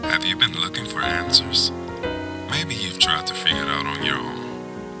Have you been looking for answers? Maybe you've tried to figure it out on your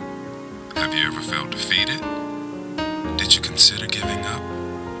own. Have you ever felt defeated? Did you consider giving up?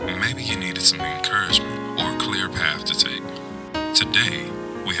 Maybe you needed some encouragement or a clear path to take. Today,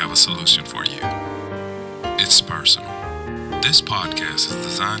 we have a solution for you. It's personal. This podcast is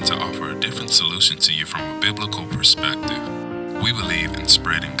designed to offer a different solution to you from a biblical perspective. We believe in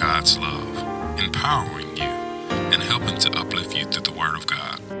spreading God's love, empowering you, and helping to uplift you through the Word of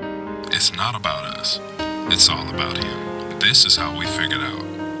God. It's not about us. It's all about Him. This is how we figured out.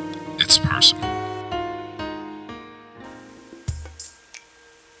 It's personal.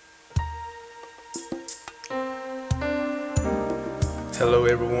 Hello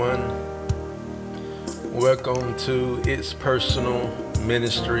everyone. Welcome to It's Personal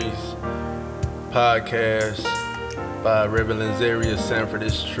Ministries podcast by Reverend Lanzaria Sanford.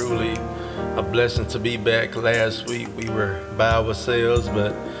 It's truly a blessing to be back. Last week we were by ourselves,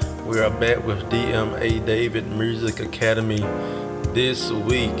 but we are back with DMA David Music Academy this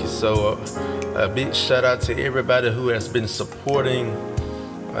week. So a big shout out to everybody who has been supporting.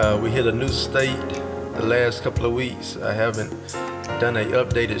 We hit a new state the last couple of weeks. I haven't done an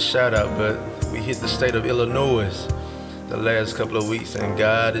updated shout out, but we hit the state of Illinois the last couple of weeks, and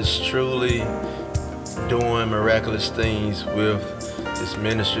God is truly doing miraculous things with this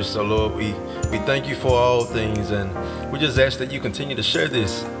ministry. So Lord, we thank you for all things, and we just ask that you continue to share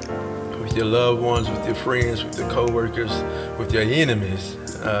this with your loved ones, with your friends, with your co-workers, with your enemies.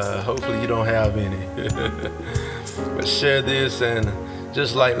 Hopefully you don't have any. But share this, and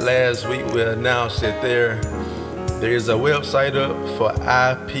just like last week we announced that there is a website up for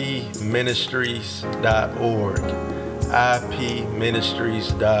ipministries.org.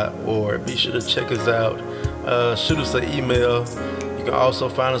 ipministries.org. Be sure to check us out. Shoot us an email. You can also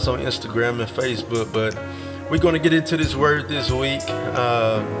find us on Instagram and Facebook. But we're going to get into this word this week.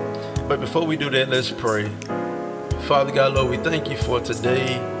 But before we do that, let's pray. Father God, Lord, we thank you for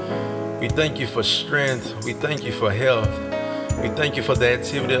today. We thank you for strength. We thank you for health. We thank you for the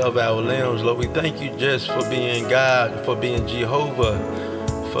activity of our limbs, Lord. We thank you just for being God, for being Jehovah,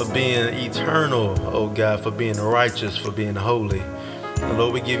 for being eternal, oh God, for being righteous, for being holy. And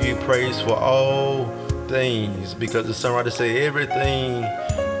Lord, we give you praise for all things, because the songwriter say everything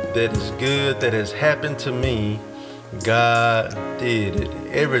that is good that has happened to me, God did it.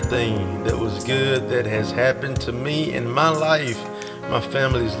 Everything that was good that has happened to me in my life, my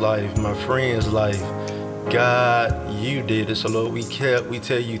family's life, my friends' life, God, you did it. So Lord, we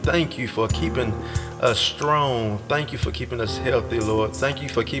tell you thank you for keeping us strong. Thank you for keeping us healthy, Lord. Thank you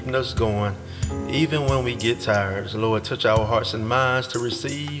for keeping us going even when we get tired. So Lord, touch our hearts and minds to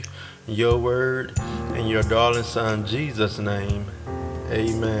receive your word in your darling son Jesus' name.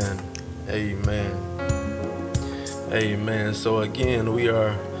 Amen. Amen. Amen. So again, we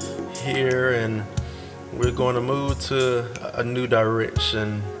are here and we're going to move to a new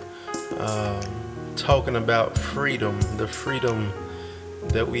direction. Talking about freedom, the freedom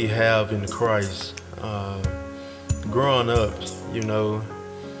that we have in Christ. Growing up, you know,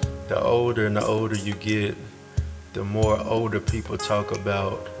 the older and the older you get, the more older people talk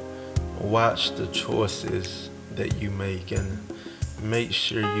about watch the choices that you make and make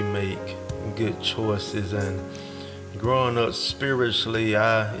sure you make good choices. And growing up spiritually,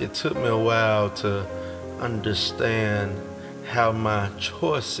 it took me a while to understand how my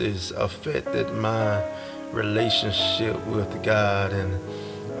choices affected my relationship with God, and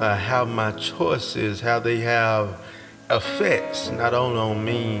how my choices, how they have effects not only on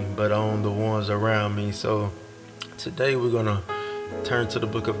me but on the ones around me. So today we're going to turn to the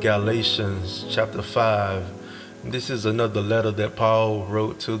book of Galatians chapter 5. This is another letter that Paul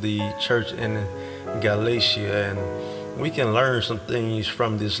wrote to the church in Galatia, and we can learn some things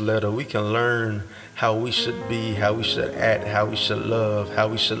from this letter. We can learn how we should be, how we should act, how we should love, how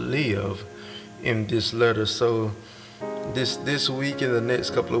we should live in this letter. So this week and the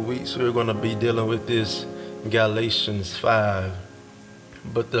next couple of weeks, we're going to be dealing with this Galatians 5.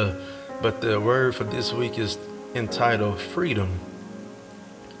 But the word for this week is entitled freedom.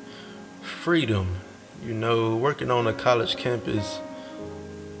 Freedom. You know, working on a college campus,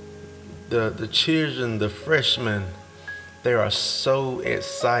 the children, the freshmen, they are so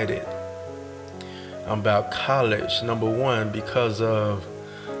excited about college. Number one, because of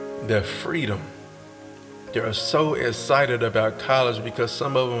their freedom. They are so excited about college because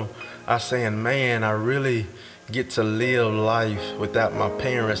some of them are saying, man, I really get to live life without my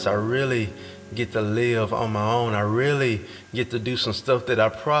parents. I really get to live on my own. I really get to do some stuff that I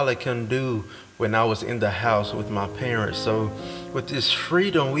probably couldn't do when I was in the house with my parents. So with this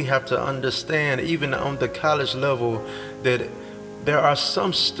freedom, we have to understand, even on the college level, that there are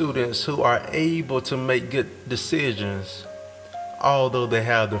some students who are able to make good decisions, although they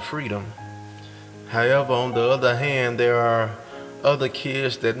have the freedom. However, on the other hand, there are other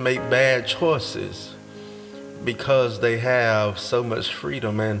kids that make bad choices because they have so much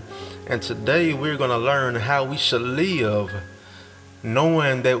freedom. And today we're going to learn how we should live,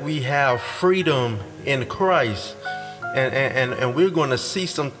 knowing that we have freedom in Christ. And we're going to see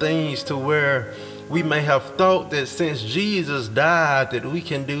some things to where we may have thought that since Jesus died that we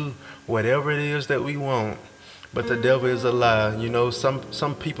can do whatever it is that we want. But the devil is a lie. You know,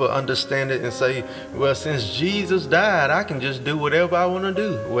 some people understand it and say, well, since Jesus died, I can just do whatever I want to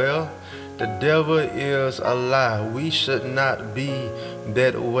do. Well, the devil is a lie. We should not be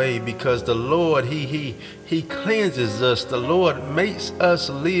that way, because the Lord, he cleanses us. The Lord makes us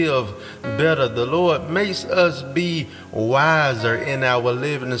live better. The Lord makes us be wiser in our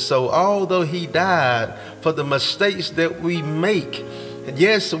living. And so although he died for the mistakes that we make,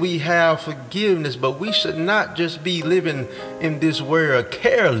 yes, we have forgiveness, but we should not just be living in this world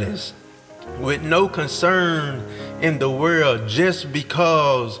careless, with no concern in the world just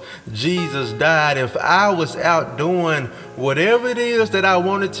because Jesus died. If I was out doing whatever it is that I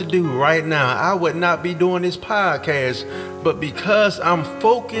wanted to do right now, I would not be doing this podcast. But because I'm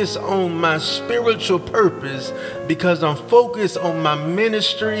focused on my spiritual purpose, because I'm focused on my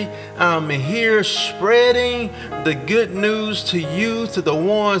ministry, I'm here spreading the good news to you, to the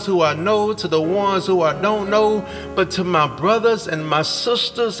ones who I know, to the ones who I don't know, but to my brothers and my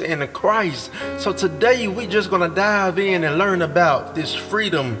sisters in Christ. So today we're just going to dive in and learn about this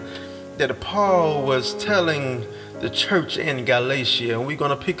freedom that Paul was telling the church in Galatia. And we're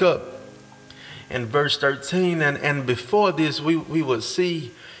going to pick up in verse 13. And before this, we would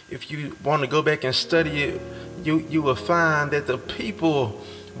see, if you want to go back and study it, you will find that the people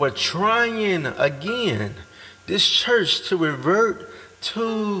were trying again, this church, to revert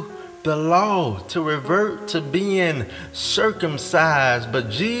to the law, to revert to being circumcised.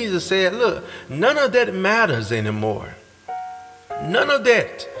 But Jesus said, look, none of that matters anymore. None of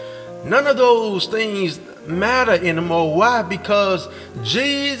those things matter anymore. Why? Because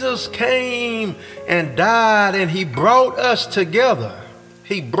Jesus came and died, and he brought us together.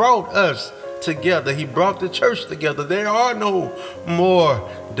 He brought us together. He brought the church together. There are no more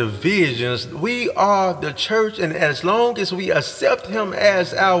divisions. We are the church, and as long as we accept him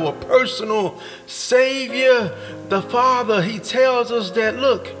as our personal Savior, the Father, he tells us that,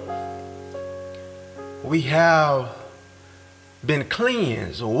 look, we have been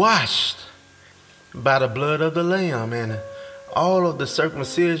cleansed, washed by the blood of the Lamb. And all of the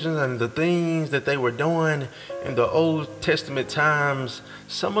circumcision and the things that they were doing in the Old Testament times,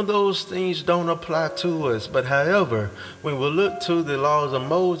 some of those things don't apply to us. But however, when we look to the laws of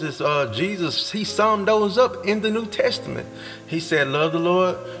Moses, Jesus, he summed those up in the New Testament. He said, love the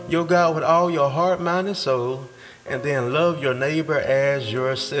Lord your God with all your heart, mind, and soul, and then love your neighbor as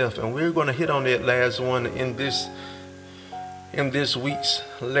yourself. And we're going to hit on that last one in this week's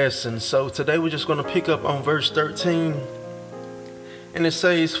lesson. So today we're just going to pick up on verse 13. And it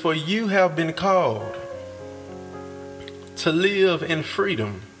says, for you have been called to live in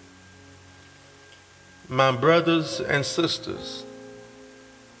freedom, my brothers and sisters.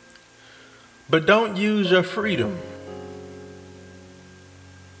 But don't use your freedom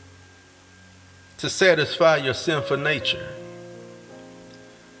to satisfy your sinful nature.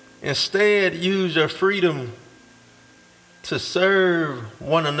 Instead, use your freedom to serve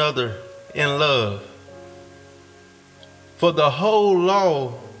one another in love. For the whole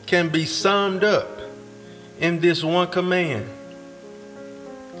law can be summed up in this one command: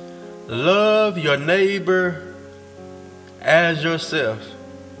 love your neighbor as yourself.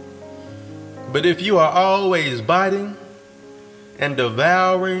 But if you are always biting and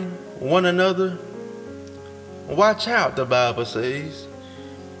devouring one another, watch out, the Bible says.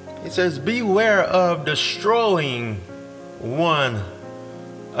 It says, beware of destroying one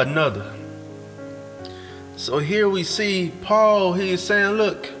another. So here we see Paul, he is saying,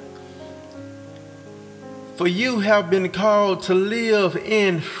 look, for you have been called to live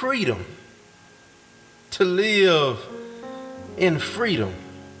in freedom. To live in freedom.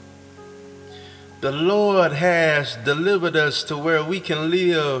 The Lord has delivered us to where we can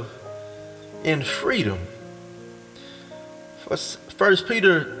live in freedom. 1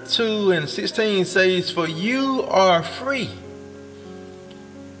 Peter 2:16 says, for you are free,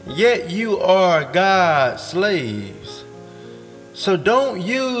 yet you are God's slaves. So don't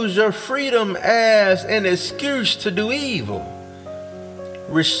use your freedom as an excuse to do evil.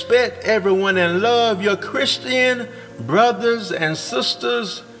 Respect everyone and love your Christian brothers and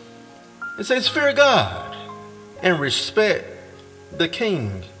sisters. It says fear God and respect the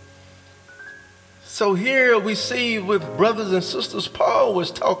King. So here we see with brothers and sisters, Paul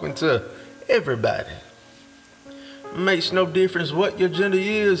was talking to everybody. Makes no difference what your gender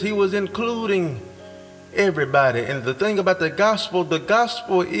is. He was including everybody. And the thing about the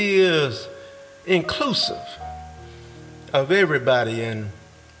gospel is inclusive of everybody.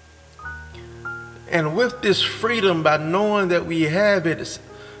 And with this freedom, by knowing that we have it,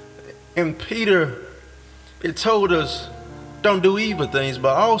 in Peter, it told us, don't do evil things.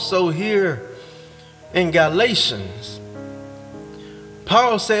 But also here in Galatians,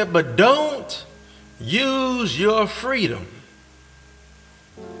 Paul said, but don't use your freedom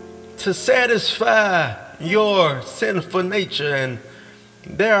to satisfy your sinful nature. And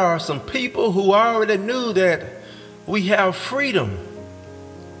there are some people who already knew that we have freedom.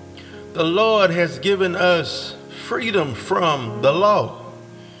 The Lord has given us freedom from the law.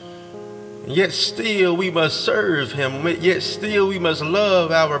 Yet still we must serve him. Yet still we must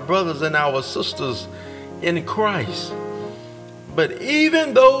love our brothers and our sisters in Christ. But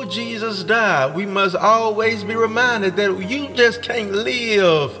even though Jesus died, we must always be reminded that you just can't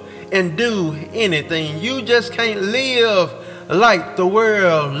live and do anything. You just can't live like the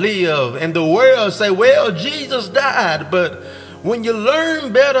world live. And the world say, well, Jesus died. But when you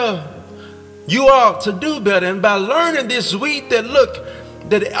learn better, you ought to do better. And by learning this week that look,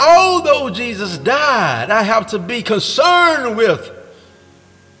 that although Jesus died, I have to be concerned with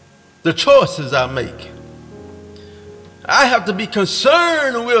the choices I make. I have to be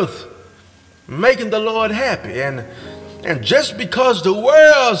concerned with making the Lord happy. And just because the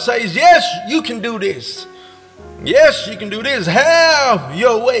world says, yes, you can do this. Yes, you can do this. Have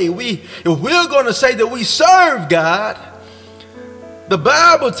your way. If we're going to say that we serve God, the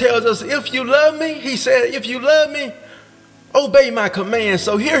Bible tells us, if you love me, he said, if you love me, obey my commands.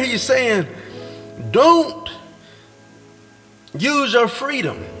 So here he's saying, don't use your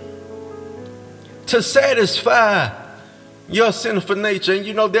freedom to satisfy your sinful nature. And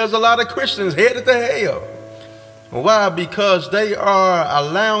you know, there's a lot of Christians headed to hell. Why? Because they are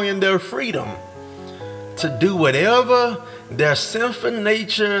allowing their freedom to do whatever their sinful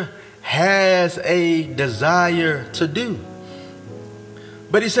nature has a desire to do.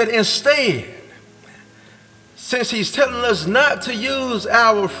 But he said instead, since he's telling us not to use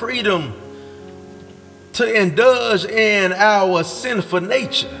our freedom to indulge in our sinful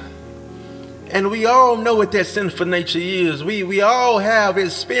nature, and we all know what that sinful nature is. We all have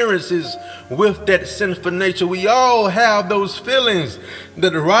experiences with that sinful nature. We all have those feelings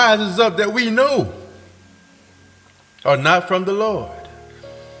that rises up that we know are not from the Lord.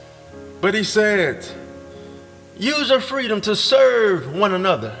 But he said, use your freedom to serve one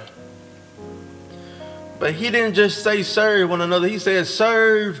another. But he didn't just say serve one another. He said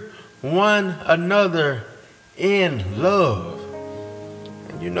serve one another in love.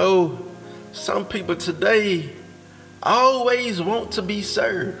 And you know, some people today always want to be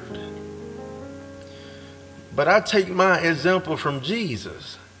served. But I take my example from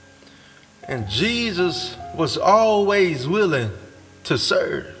Jesus. And Jesus was always willing to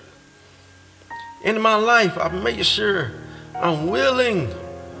serve. In my life, I make sure I'm willing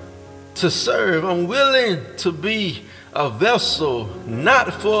to serve. I'm willing to be a vessel,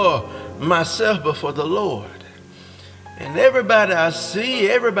 not for myself, but for the Lord. And everybody I see,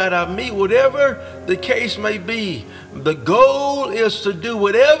 everybody I meet, whatever the case may be, the goal is to do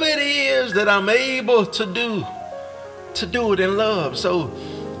whatever it is that I'm able to do it in love. So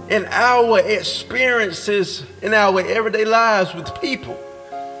in our experiences, in our everyday lives with people,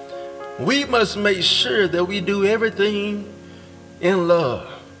 we must make sure that we do everything in love.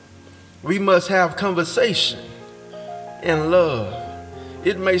 We must have conversation in love.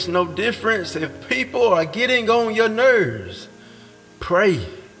 It makes no difference if people are getting on your nerves. Pray,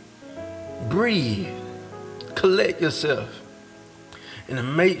 breathe, collect yourself,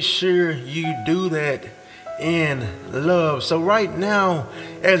 and make sure you do that in love. So right now,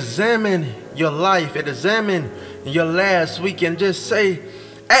 examine your life, examine your last week, and just say,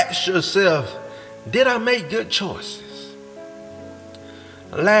 ask yourself, did I make good choices?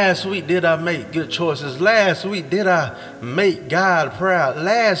 Last week, did I make good choices? Last week, did I make God proud?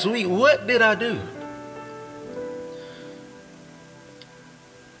 Last week, what did I do?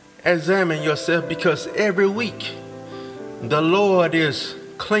 Examine yourself, because every week, the Lord is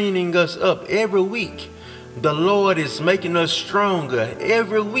cleaning us up. Every week, the Lord is making us stronger.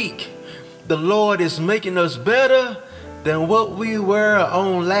 Every week, the Lord is making us better than what we were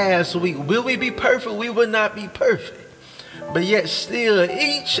on last week. Will we be perfect? We will not be perfect. But yet still,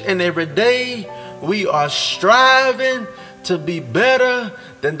 each and every day, we are striving to be better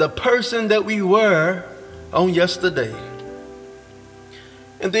than the person that we were on yesterday.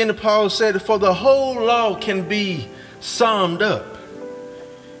 And then Paul said, for the whole law can be summed up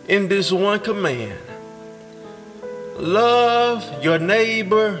in this one command: love your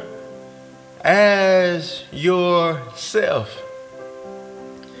neighbor as yourself.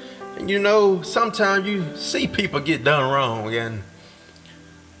 And you know, sometimes you see people get done wrong, and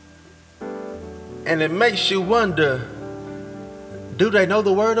it makes you wonder, do they know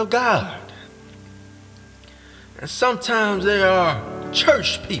the word of God? And sometimes there are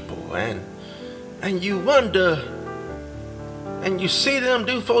church people, and you wonder, and you see them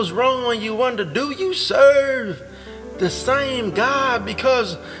do folks wrong, and you wonder, do you serve the same God?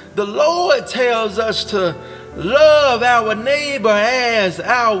 Because the Lord tells us to love our neighbor as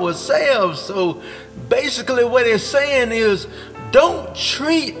ourselves. So basically what it's saying is, don't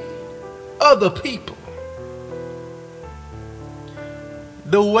treat other people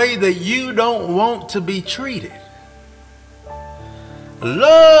the way that you don't want to be treated.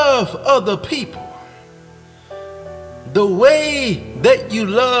 Love other people the way that you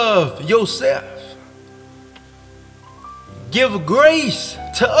love yourself. Give grace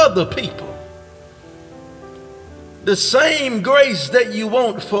to other people, the same grace that you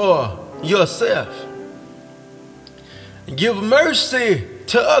want for yourself. Give mercy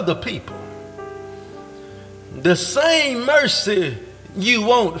to other people, the same mercy you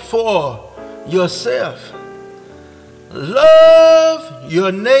want for yourself. Love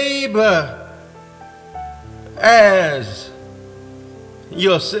your neighbor as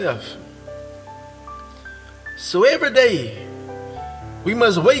yourself. So every day we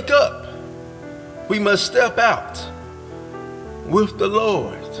must wake up, we must step out with the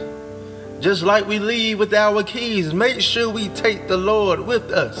Lord. Just like we leave with our keys, make sure we take the Lord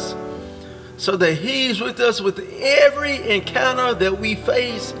with us, so that He's with us with every encounter that we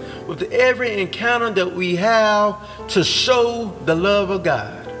face, with every encounter that we have, to show the love of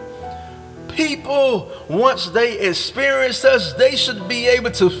God. People, once they experience us, they should be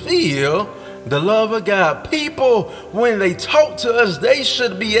able to feel the love of God. People, when they talk to us, they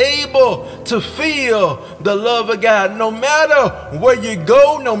should be able to feel the love of God. No matter where you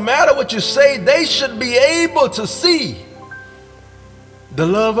go, no matter what you say, they should be able to see the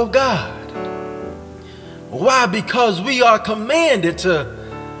love of God. Why? Because we are commanded to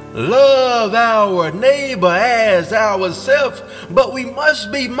love our neighbor as ourselves, but we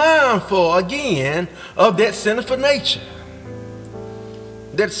must be mindful again of that sinful nature.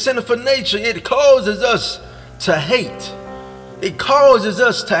 That sinful nature, it causes us to hate. It causes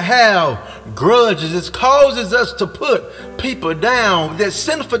us to have grudges. It causes us to put people down. That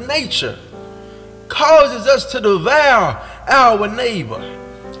sinful nature causes us to devour our neighbor,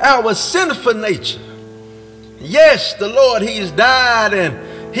 our sinful nature. Yes, the Lord, He's died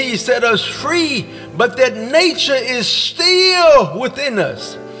and He set us free, but that nature is still within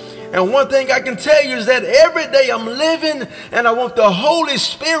us. And one thing I can tell you is that every day I'm living and I want the Holy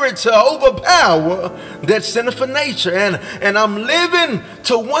Spirit to overpower that sinful nature. And I'm living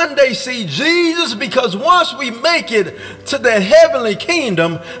to one day see Jesus, because once we make it to the heavenly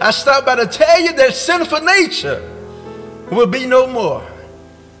kingdom, I stop by to tell you that sinful nature will be no more.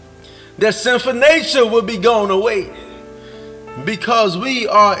 That sinful nature will be gone away, because we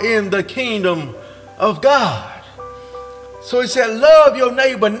are in the kingdom of God. So He said, love your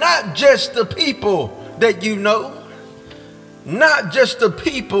neighbor, not just the people that you know, not just the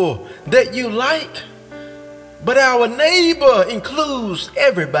people that you like, but our neighbor includes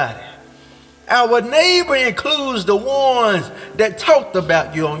everybody. Our neighbor includes the ones that talked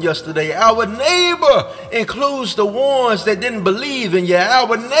about you on yesterday. Our neighbor includes the ones that didn't believe in you.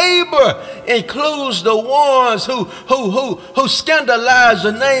 Our neighbor includes the ones who scandalized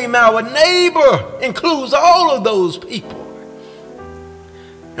your name. Our neighbor includes all of those people.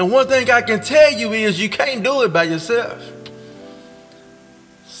 And one thing I can tell you is you can't do it by yourself.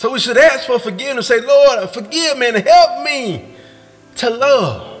 So we should ask for forgiveness. Say, Lord, forgive me and help me to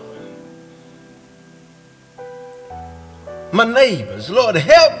love my neighbors. Lord,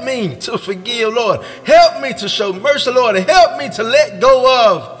 help me to forgive. Lord, help me to show mercy. Lord, help me to let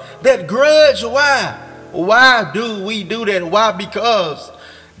go of that grudge. Why? Why do we do that? Why? Because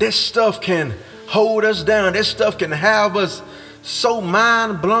that stuff can hold us down. That stuff can have us so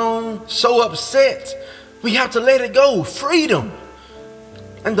mind blown, so upset. We have to let it go. Freedom.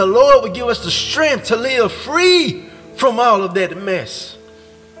 And the Lord will give us the strength to live free from all of that mess.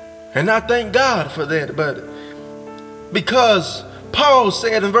 And I thank God for that. But because Paul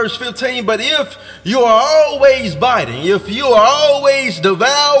said in verse 15, but if you are always biting, if you are always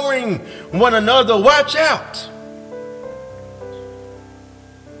devouring one another, watch out.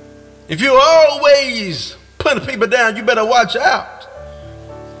 If you're always putting people down, you better watch out.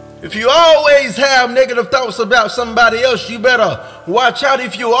 If you always have negative thoughts about somebody else, you better watch out.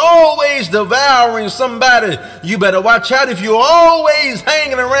 If you're always devouring somebody, you better watch out. If you're always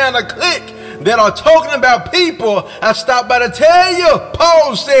hanging around a clique that are talking about people, I stopped by to tell you,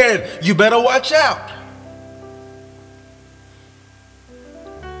 Paul said, you better watch out.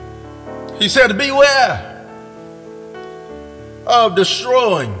 He said, beware of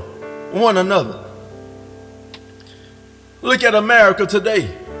destroying one another. Look at America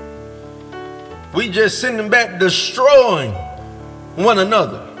today. We just sitting back destroying one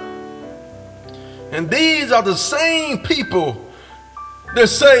another. And these are the same people that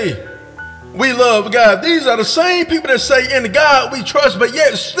say we love God. These are the same people that say in God we trust, but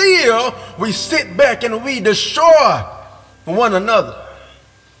yet still we sit back and we destroy one another.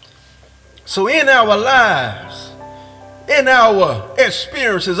 So in our lives, in our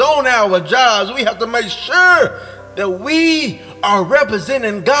experiences, on our jobs, we have to make sure that we are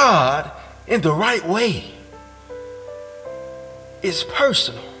representing God in the right way. It's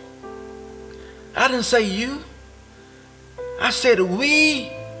personal. I didn't say you. I said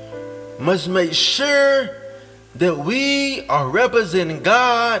we must make sure that we are representing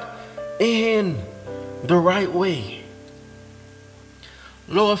God in the right way.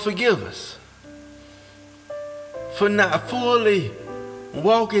 Lord, forgive us for not fully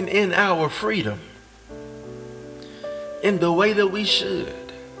walking in our freedom in the way that we should.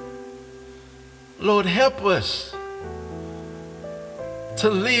 Lord, help us to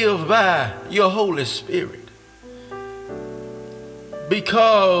live by your Holy Spirit,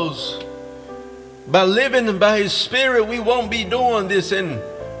 because by living by his Spirit, we won't be doing this. In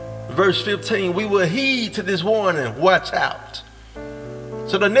verse 15, we will heed to this warning, watch out.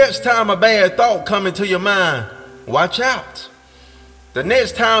 So the next time a bad thought come into your mind, watch out. The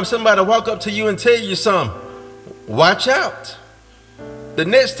next time somebody walk up to you and tell you something, watch out. The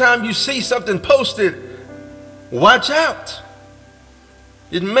next time you see something posted, watch out.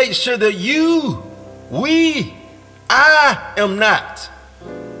 And make sure that I am not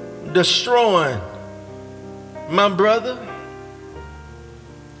destroying my brother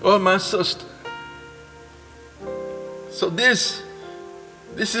or my sister. So this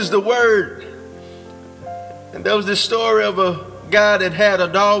is the word. And there was this story of a guy that had a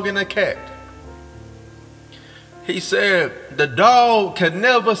dog and a cat. He said the dog could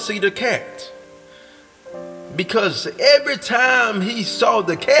never see the cat, because every time he saw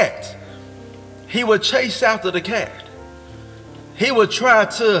the cat, he would chase after the cat. He would try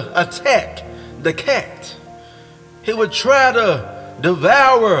to attack the cat. He would try to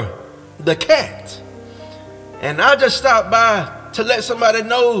devour the cat. And I just stopped by to let somebody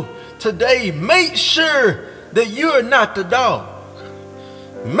know today, make sure that you're not the dog.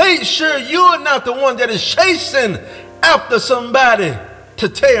 Make sure you're not the one that is chasing after somebody to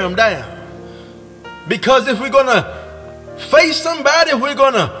tear them down. Because if we're going to face somebody, if we're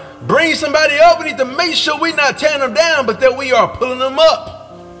going to bring somebody up, we need to make sure we're not tearing them down, but that we are pulling them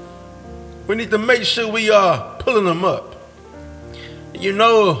up. We need to make sure we are pulling them up. You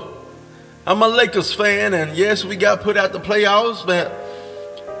know, I'm a Lakers fan, and yes, we got put out the playoffs, but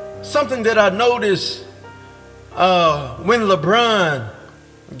something that I noticed when LeBron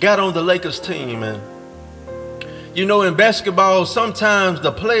got on the Lakers team, and you know, in basketball, sometimes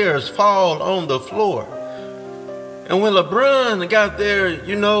the players fall on the floor. And when LeBron got there,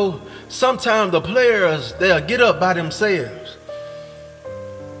 you know, sometimes the players, they'll get up by themselves.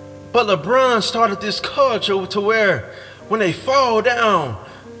 But LeBron started this culture to where when they fall down,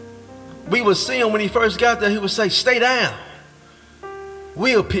 we would see him when he first got there, he would say, stay down.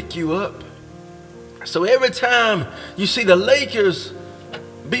 We'll pick you up. So every time you see the Lakers,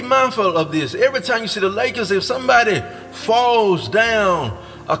 be mindful of this. Every time you see the Lakers, if somebody falls down,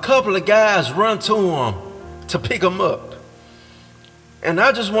 a couple of guys run to them to pick them up. And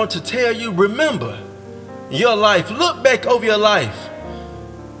I just want to tell you, remember your life. Look back over your life.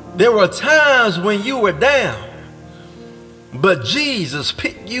 There were times when you were down, but Jesus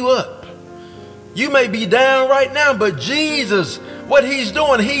picked you up. You may be down right now, but Jesus, what he's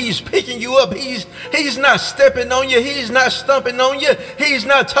doing, he's picking you up. He's not stepping on you. He's not stumping on you. He's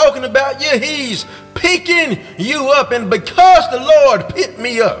not talking about you. He's picking you up. And because the Lord picked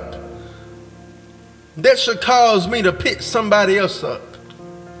me up, that should cause me to pick somebody else up.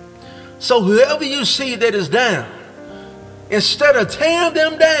 So whoever you see that is down, instead of tearing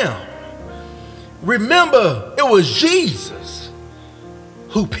them down, remember it was Jesus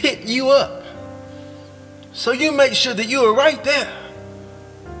who picked you up. So you make sure that you are right there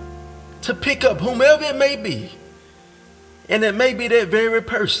to pick up whomever it may be. And it may be that very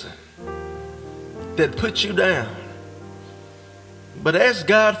person that put you down. But ask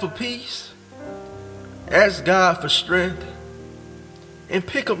God for peace. Ask God for strength. And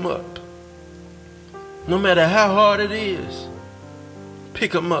pick them up. No matter how hard it is,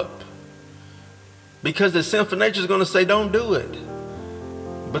 pick them up. Because the sinful nature is going to say, don't do it.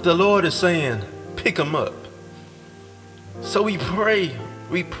 But the Lord is saying, pick them up. So we pray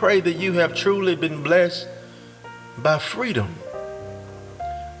that you have truly been blessed by freedom.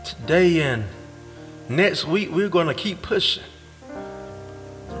 Today and next week, we're going to keep pushing.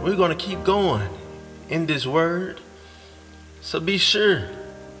 We're going to keep going in this word. So be sure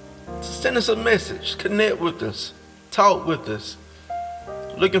to send us a message, connect with us, talk with us.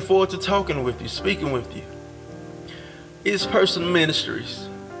 Looking forward to talking with you, speaking with you. It's Personal Ministries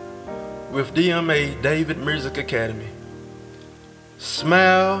with DMA, David Music Academy.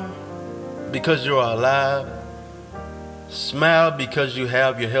 Smile because you're alive. Smile because you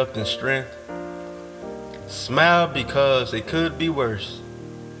have your health and strength. Smile because it could be worse.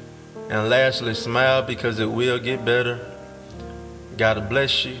 And lastly, smile because it will get better. God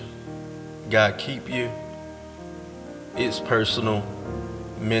bless you. God keep you. It's Personal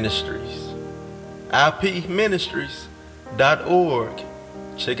Ministries. IPministries.org.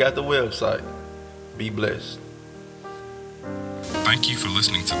 Check out the website. Be blessed. Thank you for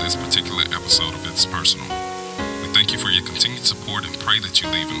listening to this particular episode of It's Personal. We thank you for your continued support and pray that you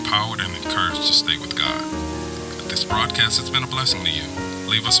leave empowered and encouraged to stay with God. If this broadcast has been a blessing to you,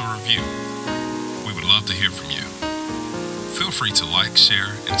 leave us a review. We would love to hear from you. Feel free to like,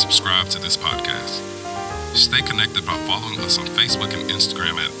 share, and subscribe to this podcast. Stay connected by following us on Facebook and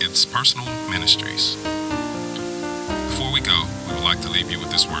Instagram at It's Personal Ministries. Before we go, we would like to leave you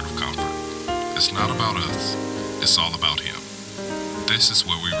with this word of comfort. It's not about us, it's all about Him. This is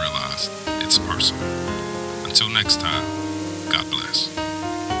where we realize it's personal. Until next time, God bless.